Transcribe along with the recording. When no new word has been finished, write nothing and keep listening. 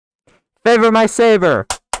Favor My Saber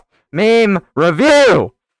meme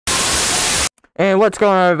review. And what's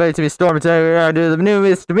going on, everybody? It's me, Storm, and today we're gonna do the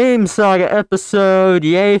newest Meme Saga episode.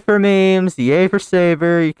 Yay for memes, yay for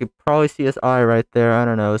Saber. You can probably see his eye right there. I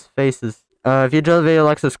don't know, his face is... if you enjoyed the video,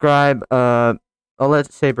 like, subscribe. I'll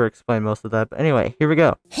let Saber explain most of that. But anyway, here we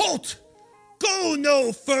go. Halt! Go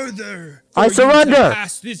no further! I surrender! To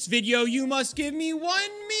pass this video, you must give me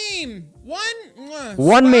one meme!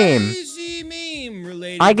 One meme. Spicy meme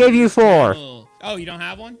related I gave you 4. channel. Oh, you don't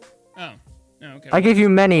have one? Oh. Oh, okay. I gave you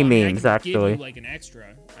many I mean, memes, I can actually. give you, like, an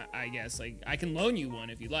extra, I guess. Like, I can loan you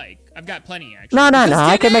one if you like. I've got plenty, actually. No,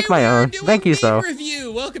 I can make my own. Thank you, though.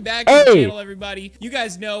 Review. Welcome back to the channel, everybody. You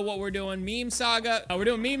guys know what we're doing. Meme Saga. We're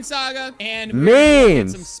doing Meme Saga. And we're doing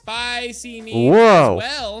some spicy memes as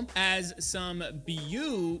well as some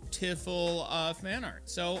beautiful fan art.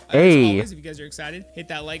 So, as always, if you guys are excited, hit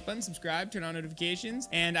that like button, subscribe, turn on notifications.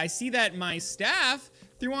 And I see that my staff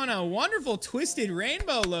threw on a wonderful Twisted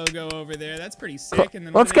Rainbow logo over there. That's pretty sick. And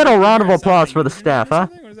then let's get a round of applause for the staff, huh?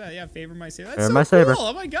 What is that? Yeah, favor my saber. That's so cool.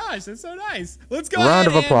 Oh my gosh, that's so nice. Let's go ahead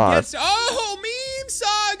and get oh, Meme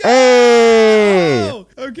Saga! Hey! Oh!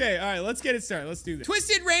 Okay, all right, let's get it started. Let's do this.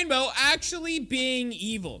 Twisted Rainbow actually being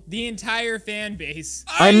evil. The entire fan base.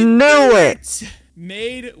 I knew it!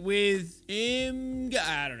 Made with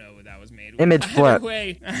I don't know what that was made with. Image flip.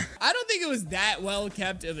 Way, I don't think it was that well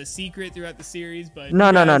kept of a secret throughout the series, but no.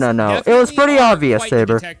 It was pretty obvious,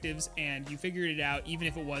 Saber. Detectives, and you figured it out, even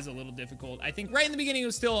if it was a little difficult. I think right in the beginning it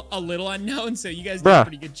was still a little unknown, so you guys did a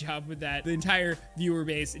pretty good job with that. The entire viewer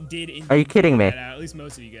base did. Are you kidding me? At least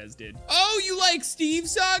most of you guys did. Oh, you like Steve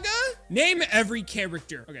Saga? Name every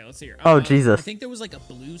character. Okay, let's see here. Oh Jesus! I think there was like a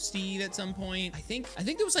blue Steve at some point. I think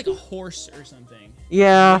there was like a horse or something.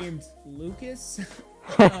 Yeah. Named Lucas.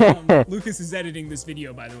 Lucas is editing this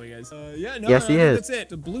video, by the way, guys. Yes, he is. That's it.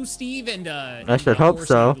 The blue Steve and I should hope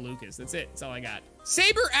so. Lucas. That's it. That's all I got.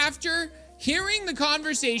 Saber after hearing the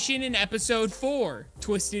conversation in episode 4,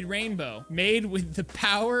 Twisted Rainbow, made with the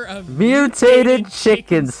power of mutated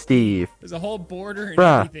chicken Steve. There's a whole border and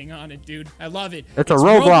everything on it, dude. I love it. It's a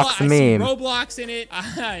Roblox meme. I see Roblox in it.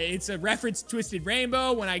 It's a reference to Twisted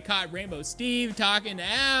Rainbow when I caught Rainbow Steve talking to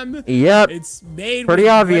M. Yep. It's made pretty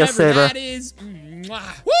with obvious, whatever Saber. that is.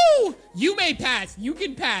 Woo! You may pass. You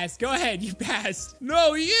can pass. Go ahead. You passed.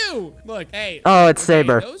 No, you. Look, hey. Oh, it's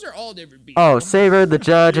Saber. Those are all different people. Oh, Saber, the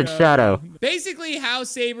Judge, and Shadow. Basically, how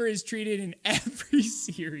Saber is treated in every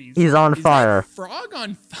series. He's on fire. That frog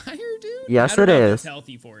on fire, dude? Yes, I don't know if it's is.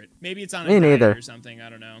 healthy for it. Maybe it's on a diet or something. I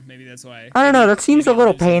don't know. Maybe that's why. I don't know. That seems a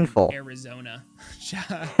little painful. Arizona.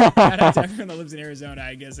 Shout out to everyone that lives in Arizona,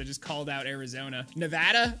 I guess. I just called out Arizona.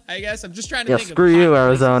 Nevada, I guess. I'm just trying to think of... screw you,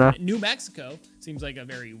 Arizona. New Mexico seems like a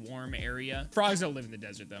very warm area. Frogs don't live in the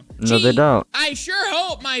desert, though. No, they don't. I sure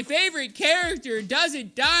hope my favorite character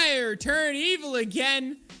doesn't die or turn evil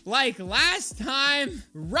again like last time.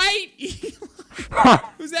 Right?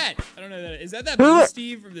 Who's that? I don't know that. Is that blue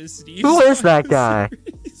Steve from the Steve Who is that guy?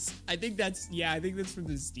 I think that's from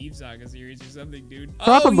the Steve Saga series or something, dude.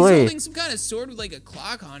 Probably. Oh, he's holding some kind of sword with like a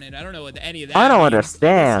clock on it. I don't know what any of that I don't means.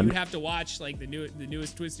 understand. You'd have to watch like the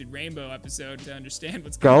newest Twisted Rainbow episode to understand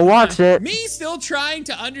what's going on. Go watch it. Me still trying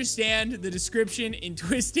to understand the description in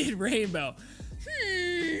Twisted Rainbow.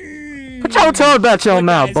 Put your tongue about your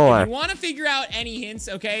mouth, boy. If you want to figure out any hints,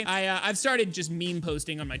 okay? I've started just meme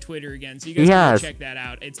posting on my Twitter again, so you guys can check that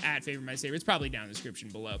out. It's at Favor My Saber. It's probably down in the description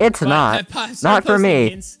below. It's not for me.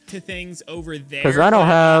 Hints to things over there because I don't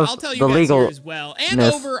have I'll tell you the guys legal here as well, and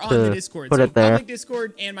over on the Discord. Put it there. Public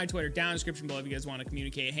Discord and my Twitter down in the description below if you guys want to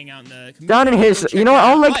communicate, hang out in the community. Down in his, you know what?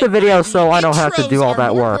 I'll link the video so I don't have to do all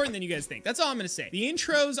that work. More important than you guys think. That's all I'm gonna say. The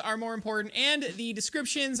intros are more important, and the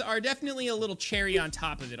descriptions are definitely a little cherry on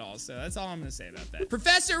top of it all. So that's all I'm gonna say about that.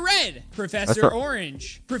 Professor Red, Professor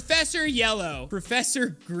Orange, Professor Yellow,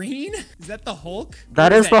 Professor Green. Is that the Hulk?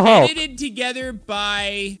 That is the Hulk. Edited together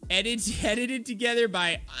by Iron.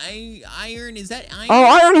 Is that Iron? Oh,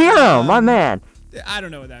 Iron Hero, my man. I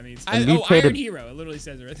don't know what that means. Iron Hero. It literally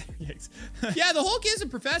says it right there. Yeah, the Hulk is a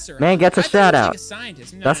professor. Man gets a shout out. Like a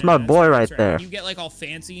scientist. That's my boy right there. You get like all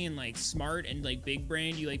fancy and like smart and like big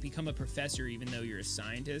brain. You like become a professor even though you're a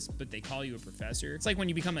scientist, but they call you a professor. It's like when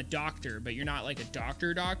you become a doctor, but you're not like a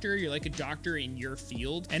doctor. You're like a doctor in your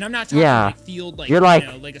field. And I'm not talking like field like, you're like, you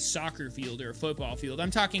know, like a soccer field or a football field.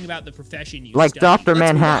 I'm talking about the profession you like study. Dr.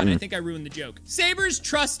 Manhattan. I think I ruined the joke. Saber's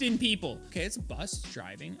trust in people. Okay, it's a bus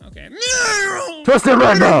driving. Okay. Twisted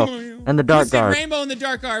Rainbow and the Dark Guard. Twisted Rainbow and the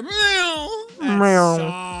Dark Guard.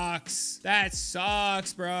 That sucks. That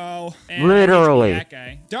sucks, bro. And Literally. that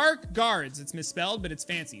guy. Dark Guards. It's misspelled, but it's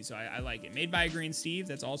fancy, so I like it. Made by Green Steve.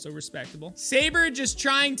 That's also respectable. Sabre just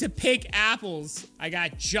trying to pick apples. I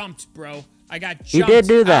got jumped, bro. I got jumped. He did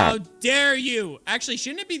do that. How dare you? Actually,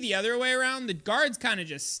 shouldn't it be the other way around? The guards kind of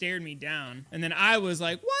just stared me down. And then I was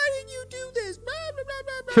like, why did you do this? Blah, blah, blah,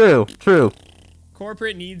 blah, blah. True, true.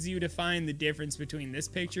 Corporate needs you to find the difference between this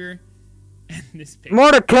picture and this picture.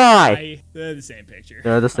 Mordecai! They're the same picture.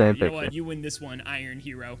 They're the same picture. You picture. know what? You win this one, Iron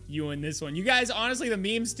Hero. You win this one. You guys, honestly, the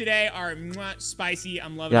memes today are spicy.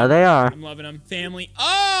 I'm loving them. Yeah, they are. I'm loving them. Family.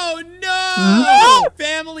 Oh, no!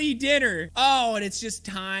 Family dinner. Oh, and it's just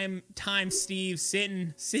time Steve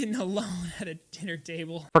sitting alone at a dinner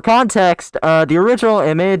table. For context, the original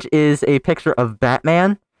image is a picture of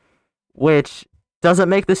Batman, which doesn't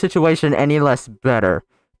make the situation any less better.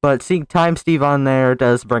 But seeing Time Steve on there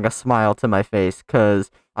does bring a smile to my face,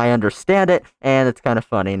 because I understand it, and it's kind of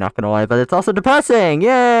funny, not gonna lie, but it's also depressing!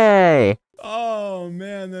 Yay! Oh,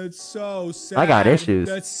 man, that's so sad. I got issues.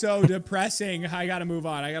 That's so depressing. I gotta move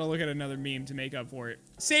on. I gotta look at another meme to make up for it.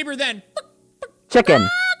 Sabre then. Chicken.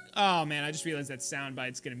 Oh, man, I just realized that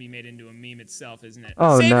soundbite's gonna be made into a meme itself, isn't it?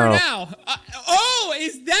 Oh, Sabre no. now. Oh,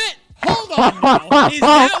 is that... Hold on now. Is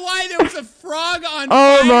that why there was a frog on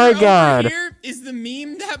Oh fire my God. over here? Is the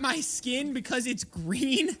meme that my skin, because it's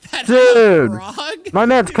green, that Dude, I'm a frog? my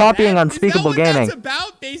man's copying Unspeakable Is that what Gaming. that's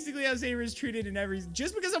about? Basically how Sabre is treated in every...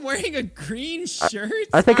 Just because I'm wearing a green shirt?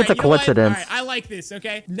 I think it's a you know what? coincidence. All right, I like this,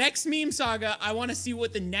 okay? Next meme saga, I want to see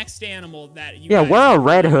what the next animal that you Yeah, guys wear a want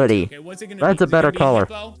red to do. hoodie. Okay, what's it gonna Red's be? a better Is it gonna be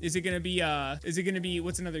color. hippo? Is it gonna be,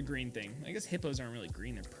 what's another green thing? I guess hippos aren't really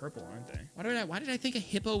green, they're purple, aren't they? Why did I think a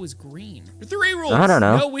hippo was green? The 3 rules. I don't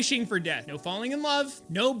know. No wishing for death. No falling in love.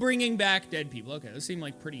 No bringing back dead people. Okay, those seem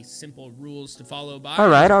like pretty simple rules to follow by. All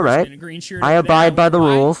right, all right. In a green shirt I over there. abide by the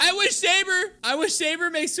rules. I wish Sabre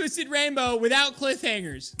makes Twisted Rainbow without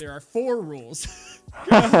cliffhangers. There are 4 rules.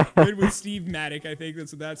 Good with Steve Maddock, I think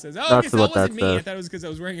that's what that says. Oh, I guess that wasn't me. I thought it was because I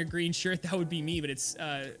was wearing a green shirt. That would be me, but it's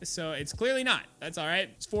so it's clearly not. That's all right.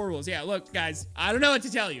 It's 4 rules. Yeah, look, guys, I don't know what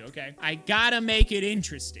to tell you. Okay, I gotta make it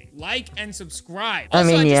interesting. Like and subscribe. Also, I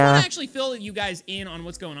mean, I just yeah. want to actually fill you guys in on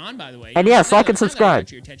what's going on. By the way, And yes, like and subscribe.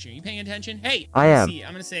 Your attention. Are you paying attention? Hey, I am.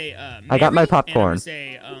 I'm gonna say. I got my Mary, popcorn.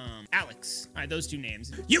 And I'm gonna say Alex. All right, those 2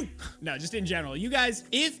 names. You. No, just in general. You guys,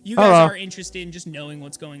 if you guys are interested in just knowing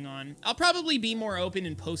what's going on, I'll probably be more open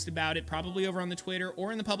and post about it, probably over on the Twitter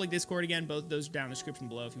or in the public Discord. Again, both of those are down in the description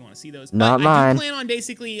below if you want to see those. Not but mine. I do plan on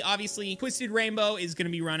basically, obviously, Twisted Rainbow is going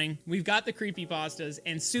to be running. We've got the creepypastas,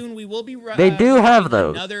 and soon we will be They do have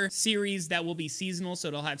those. another series that will be seasonal, so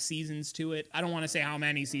it'll have seasons to it. I don't want to say how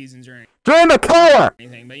many seasons or Dream of color!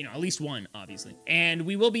 anything, but you know, at least 1, obviously. And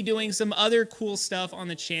we will be doing some other cool stuff on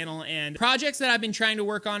the channel and projects that I've been trying to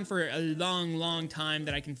work on for a long time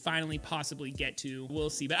that I can finally possibly get to.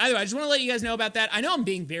 We'll see. But either way, I just want to let you guys know about that. I know I'm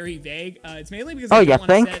being very vague. It's mainly because I don't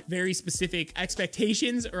want to set very specific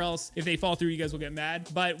expectations, or else if they fall through, you guys will get mad.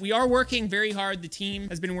 But we are working very hard. The team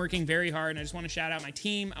has been working very hard, and I just want to shout out my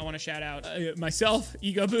team. I want to shout out myself,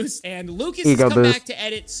 Ego Boost, and Lucas has come back to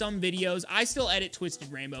edit some videos. I still edit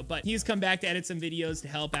Twisted Rainbow, but he's come back to edit some videos to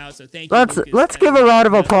help out, so thank you, Lucas. Let's give a round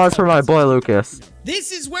of applause for my boy Lucas.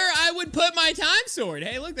 This is where I would put my time sword.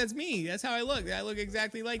 Hey, look, that's me. That's how I look. I look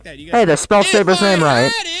exactly like that. You guys, hey, they spelled Sabre's name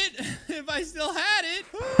right. If I still had it.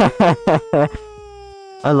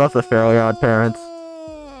 I love the Fairly Odd Parents.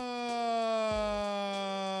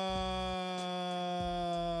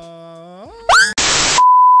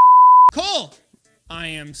 Cole, I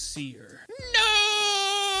am Seer. No!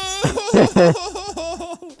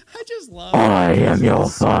 I just love I am your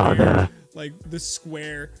father. Like the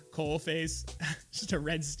square Cole face. Just a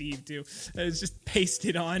red Steve too. It's just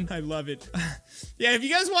pasted on. I love it. Yeah, if you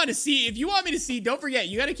guys want to see, if you want me to see, don't forget,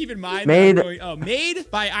 you got to keep in mind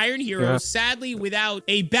Made by Iron Hero, sadly without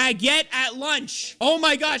a baguette at lunch. Oh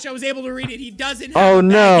my gosh, I was able to read it. He doesn't have a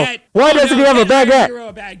baguette. Why doesn't he have a baguette? Iron Hero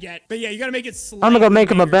a baguette. But yeah, you got to make it slightly I'm gonna go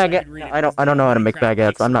make him a bigger so baguette. I don't know how to make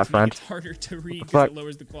baguettes. I'm not French. It's harder to read because it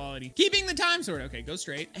lowers the quality. Keeping the time sword. Okay, go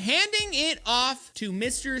straight. Handing it off to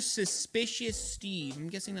Mr. Suspicious Steve. I'm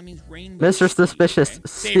guessing that means Rainbow Mr. Steve, Suspicious okay?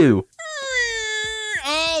 Stew.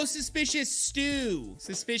 Oh, Suspicious Stew.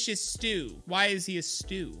 Suspicious Stew. Why is he a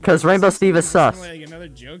stew? Because Rainbow Steve is sus. Like another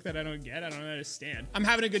joke that I don't get. I don't understand. I'm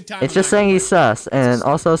having a good time. It's just saying he's sus, and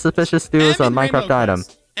also Suspicious Stew is a Minecraft item.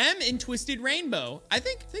 M in Twisted Rainbow. I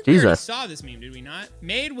think we already saw this meme, did we not?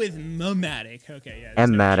 Made with Momatic. Okay, yeah.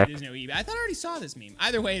 M-matic. There's no E. I thought I already saw this meme.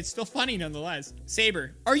 Either way, it's still funny nonetheless.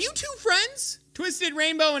 Sabre, are you 2 friends? Twisted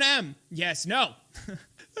Rainbow and M. Yes, no.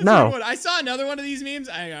 No. I saw another one of these memes.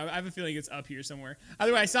 I have a feeling it's up here somewhere.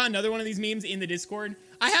 Either way, I saw another one of these memes in the Discord.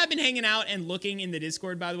 I have been hanging out and looking in the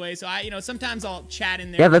Discord, by the way. So sometimes I'll chat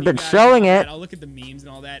in there. Yeah, they've been showing it. I'll look at the memes and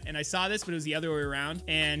all that. And I saw this, but it was the other way around.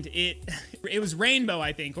 And it was Rainbow,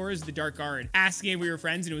 I think, or it was the Dark Guard asking if we were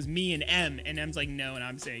friends, and it was me and M. And M's like, no, and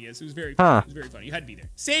I'm saying yes. It was very funny. It was very funny. You had to be there.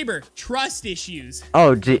 Sabre, trust issues.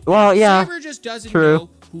 Oh, gee. Well, yeah. Sabre just doesn't know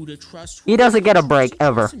who to trust. He doesn't get a break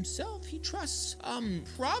ever. Himself. He trusts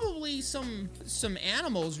probably some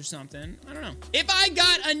animals or something. I don't know. If I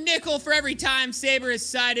got a nickel for every time Sabre has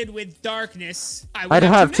sided with darkness, I'd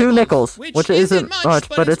have two nickels, which isn't much,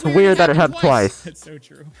 but it's weird that it happened twice. That's so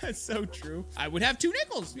true. That's so true. I would have two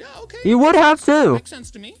nickels. Yeah, okay. You would have two. Makes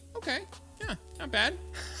sense to me. Okay. Yeah, not bad.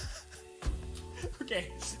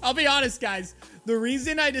 Okay, I'll be honest, guys. The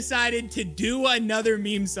reason I decided to do another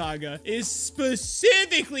meme saga is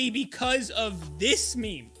specifically because of this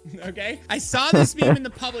meme, okay? I saw this meme in the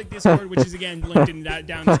public Discord, which is, again, linked in the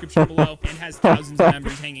down description below and has thousands of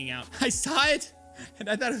members hanging out. I saw it, and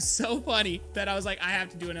I thought it was so funny that I was like, I have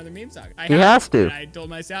to do another meme saga. He has to. And I told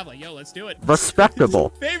myself, like, yo, let's do it. Respectable.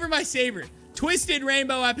 Favor my Sabre. Twisted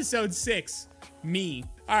Rainbow episode 6. Me.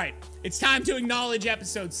 All right, it's time to acknowledge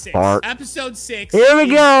episode 6. Episode 6. Here we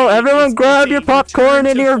go. Everyone grab your popcorn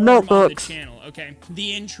and your notebooks. Okay,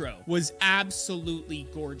 the intro was absolutely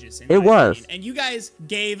gorgeous. It was. And you guys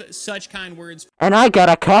gave such kind words. And I got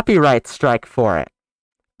a copyright strike for it.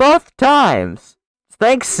 Both times.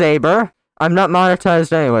 Thanks, Sabre. I'm not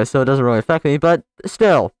monetized anyway, so it doesn't really affect me, but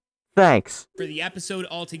still. Thanks. For the episode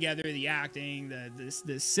altogether, the acting, the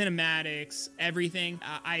cinematics, everything.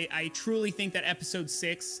 I truly think that episode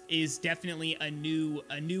 6 is definitely a new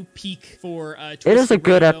peak for it is a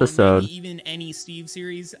good episode. Maybe even any Steve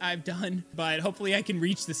series I've done, but hopefully I can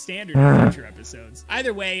reach the standard in future episodes.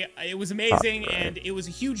 Either way, it was amazing, and it was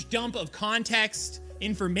a huge dump of context.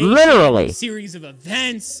 Information, literally, series of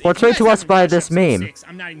events portrayed to us by this meme. 6,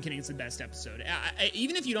 I'm not even kidding, it's the best episode.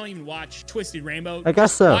 Even if you don't even watch Twisted Rainbow, I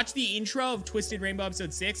guess so. Watch the intro of Twisted Rainbow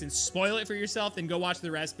episode 6 and spoil it for yourself, then go watch the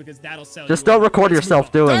rest because that'll sell you. Just don't record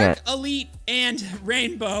yourself doing Dark, it. Elite, and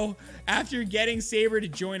Rainbow, after getting Sabre to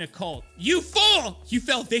join a cult. You fool! You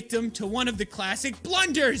fell victim to one of the classic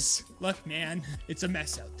blunders. Look, man, it's a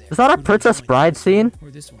mess out there. Is that a Princess Bride scene? Or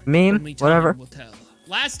this one. Meme? Whatever.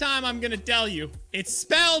 Last time I'm gonna tell you, it's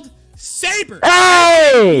spelled Sabre.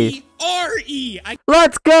 Hey! R-E.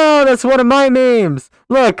 Let's go! That's one of my memes.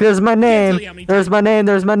 Look, there's my name. There's my name.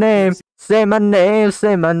 There's my name. Say my name.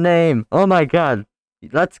 Say my name. Oh my god.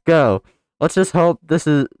 Let's go. Let's just hope this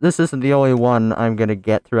isn't the only one I'm gonna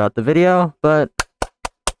get throughout the video, but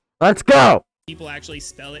let's go! People actually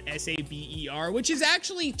spell it S-A-B-E-R, which is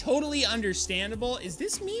actually totally understandable. Is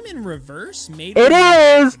this meme in reverse? Made it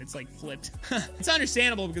is! It's like flipped. It's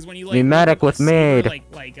understandable because when you like Mematic with made, like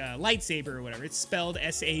lightsaber or whatever, it's spelled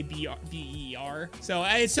S-A-B-E-R. So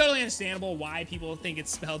it's totally understandable why people think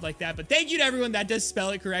it's spelled like that. But thank you to everyone that does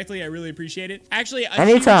spell it correctly. I really appreciate it. Actually, a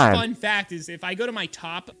huge fun fact is if I go to my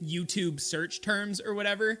top YouTube search terms or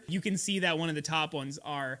whatever, you can see that one of the top ones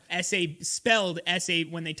are spelled S-A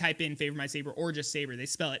when they type in Favor My Sabre or just Sabre, they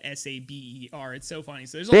spell it S-A-B-E-R. It's so funny.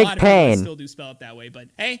 So there's a lot of people that still do spell it that way. But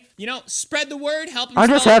hey, spread the word. Help them. I'm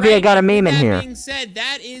just happy I got a meme in here. That being said,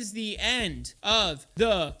 that is the end of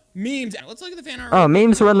the memes. Let's look at the fan art. Oh,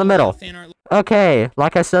 memes were in the middle. Okay,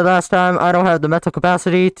 like I said last time, I don't have the mental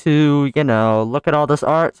capacity to, look at all this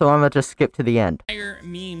art, so I'm gonna just skip to the end.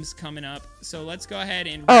 Memes coming up, so let's go ahead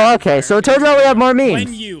and. Oh, okay. So it turns out we have more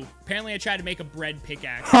memes. Apparently, I tried to make a bread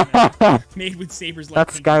pickaxe made with Sabre's.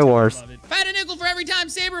 That's Sky Wars. If I had a nickel for every time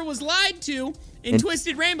Sabre was lied to in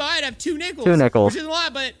Twisted Rainbow, I'd have 2 nickels. 2 nickels. Which isn't a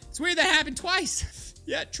lot, but it's weird that happened twice.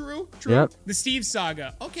 Yeah, true. Yep. The Steve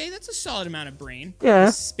Saga. Okay, that's a solid amount of brain. Yeah.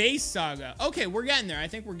 The Space Saga. Okay, we're getting there. I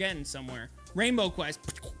think we're getting somewhere. Rainbow Quest.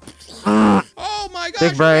 Oh my gosh.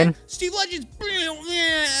 Big brain. Steve Legends.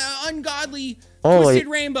 Ungodly. Twisted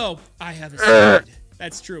Rainbow. I have a secret.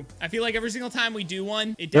 That's true. I feel like every single time we do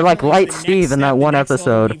one, you're like Light Steve in that one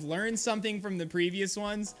episode. We've learned something from the previous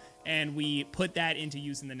ones, and we put that into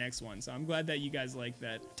use in the next one. So I'm glad that you guys like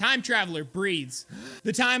that. Time Traveler breathes.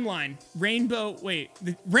 The timeline. Rainbow. Wait.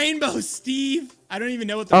 Rainbow Steve. I don't even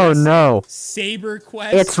know what the rest no. Sabre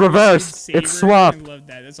Quest. It's reversed. Sabre. It's swapped. I love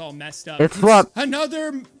that. That's all messed up. It's swapped.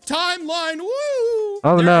 Another timeline. Woo!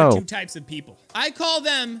 Oh there no. Are 2 types of people. I call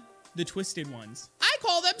them the twisted ones. I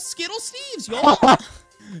call them Skittle Steves, y'all.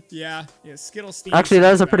 Yeah, Skittle Steve. Actually,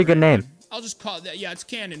 that is a pretty good name. I'll just call it that. Yeah, it's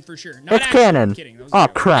canon for sure. It's canon. I'm kidding. Oh,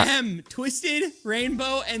 crap. Twisted,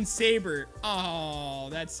 Rainbow, and Sabre. Oh,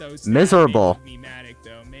 that's so sad. Miserable. Made with Mematic,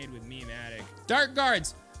 though. Made with Mematic. Dark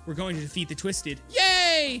Guards. we're going to defeat the Twisted.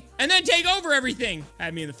 Yay! And then take over everything.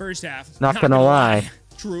 Had me in the first half. Not gonna lie.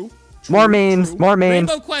 True. More memes, more memes.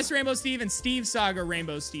 Rainbow Quest, Rainbow Steve, and Steve Saga,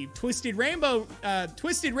 Rainbow Steve. Twisted Rainbow,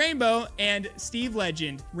 and Steve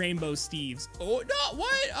Legend, Rainbow Steves. Oh, no,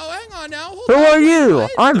 what? Oh, hang on now. Who are you?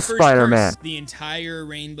 I'm Spider-Man. The entire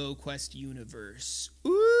Rainbow Quest universe.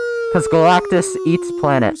 Because Galactus eats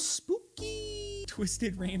planets. Spooky.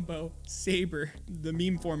 Twisted Rainbow, Sabre. The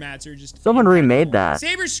meme formats are just... Someone remade that.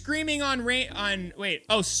 Sabre screaming on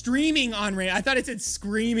streaming on Rainbow. I thought it said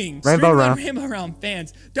screaming. Rainbow Realm. Rainbow Realm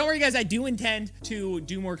fans. Don't worry, guys. I do intend to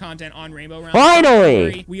do more content on Rainbow Realm.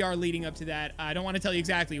 Finally! We are leading up to that. I don't want to tell you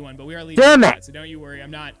exactly when, but we are leading up to that. So don't you worry.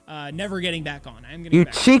 I'm not never getting back on. I'm going to get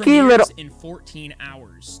back. Cheeky little... In 14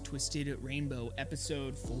 hours. Twisted Rainbow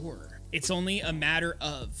Episode 4. It's only a matter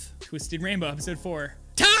of Twisted Rainbow Episode 4.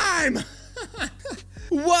 Time!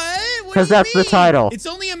 What? Because that's the title. It's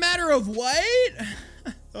only a matter of what?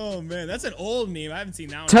 Oh man, that's an old meme. I haven't seen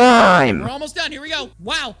that one. Time! We're almost done. Here we go.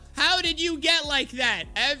 Wow, how did you get like that?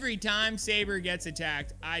 Every time Sabre gets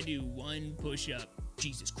attacked, I do one push-up.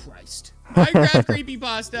 Jesus Christ. Minecraft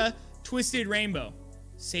Creepypasta, Twisted Rainbow,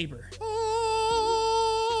 Sabre.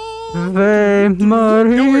 Don't worry, we are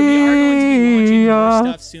going to be launching more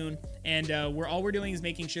stuff soon. And all we're doing is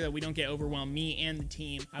making sure that we don't get overwhelmed, me and the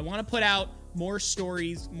team. I want to put out more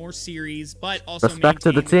stories, more series, but also respect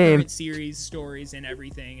to the maintain team. Current series, stories, and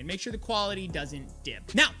everything, and make sure the quality doesn't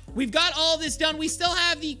dip. Now, we've got all this done. We still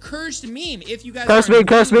have the cursed meme. If you guys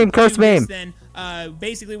cursed meme, then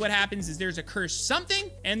basically what happens is there's a cursed something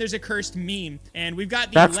and there's a cursed meme, and we've got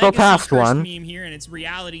the that's the past cursed one meme here, and it's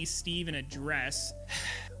reality Steve in a dress.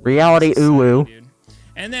 Reality uwu.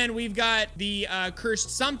 And then we've got the cursed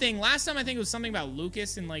something. Last time I think it was something about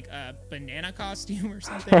Lucas in like a banana costume or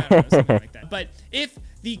something. I don't know, something like that. But if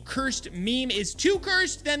the cursed meme is too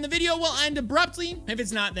cursed, then the video will end abruptly. If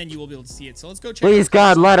it's not, then you will be able to see it. So let's go check. Please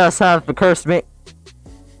God, let us have the cursed meme.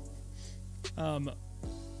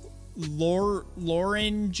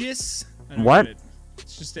 Laurengis. What?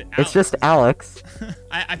 It's just Alex. It's just Alex.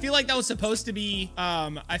 I feel like that was supposed to be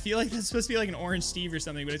I feel like that's supposed to be like an orange Steve or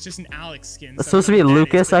something, but it's just an Alex skin. It's supposed to be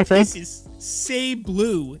Lucas, I think. This is Say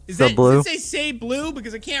Blue. Does it say Say Blue?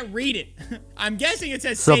 Because I can't read it. I'm guessing it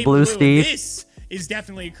says Say Blue. Steve. This is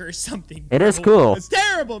definitely a curse something. It is cool. It's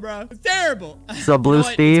terrible, bro. It's terrible. So Blue you know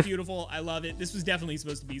Steve. It's beautiful. I love it. This was definitely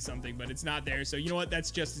supposed to be something, but it's not there. So you know what?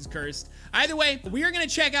 That's just as cursed. Either way, we are gonna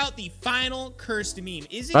check out the final cursed meme.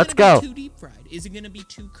 Is it gonna be too deep fried? Is it gonna be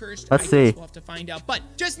too cursed? Let's see. We'll have to find out. But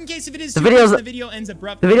just in case if it is the video ends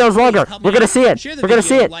abruptly. The video's longer. We're gonna see it. We're gonna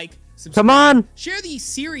see it. Like, subscribe. Come on. Share the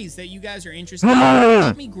series that you guys are interested in.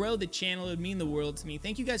 Help me grow the channel. It would mean the world to me.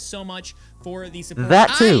 Thank you guys so much for the support. That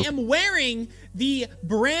too. I am wearing the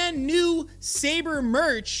brand new Sabre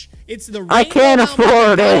merch. It's the I can't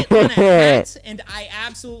afford it. And I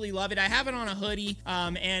absolutely love it. I have it on a hoodie.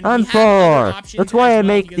 And I'm poor. That's why I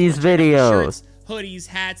make these videos. Shirts, hoodies,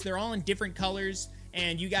 hats. They're all in different colors.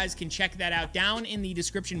 And you guys can check that out down in the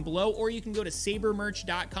description below, or you can go to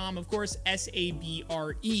sabremerch.com, of course,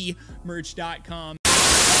 S-A-B-R-E merch.com.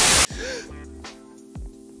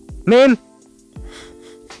 Meme.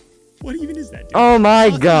 What even is that, dude? Oh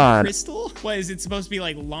my god. Crystal? What, is it supposed to be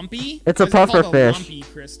like lumpy? It's a puffer fish. Lumpy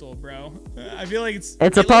crystal, bro. I feel like it's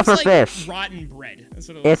a puffer fish. Rotten bread. That's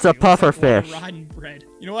what it looks like. It's a puffer fish. Rotten bread.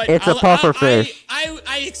 You know what? It's a puffer fish.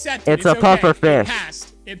 I accept it. It's a puffer fish.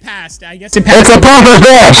 It passed. I guess it passed. It's a puffer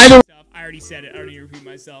fish. I already said it. I don't need to repeat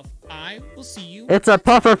myself. I will see you. It's a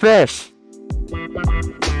puffer fish.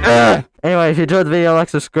 Anyway, if you enjoyed the video, like,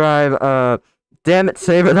 subscribe. Damn it,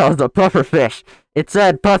 Sabre, that was a puffer fish. It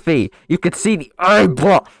said puffy. You could see the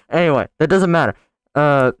eyeball. Anyway, that doesn't matter.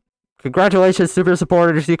 Congratulations, super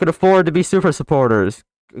supporters. You could afford to be super supporters.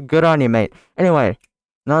 Good on you, mate. Anyway,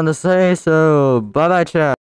 none to say, so bye-bye, chat.